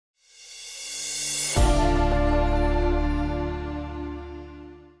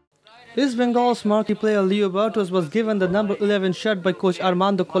East Bengal's marquee player Leo Bertos was given the number 11 shirt by coach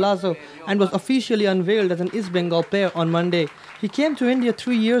Armando Colaco and was officially unveiled as an East Bengal player on Monday. He came to India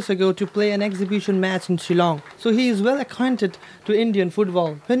 3 years ago to play an exhibition match in Shillong, so he is well acquainted to Indian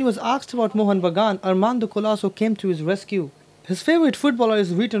football. When he was asked about Mohan Bagan, Armando Colaco came to his rescue. His favorite footballer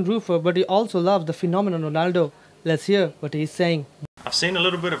is Written Roofer, but he also loves the phenomenon Ronaldo. Let's hear what he is saying. I've seen a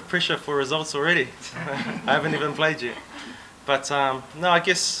little bit of pressure for results already. I haven't even played yet. But no, I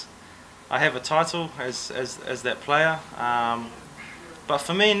guess I have a title as that player. But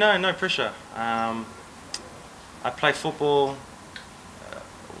for me, no pressure. I play football,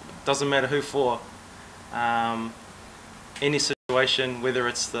 doesn't matter who for. Any situation, whether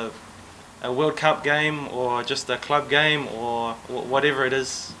it's a World Cup game or just a club game or whatever it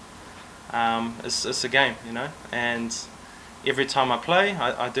is, it's a game, you know. And every time I play,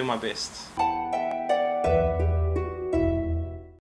 I do my best.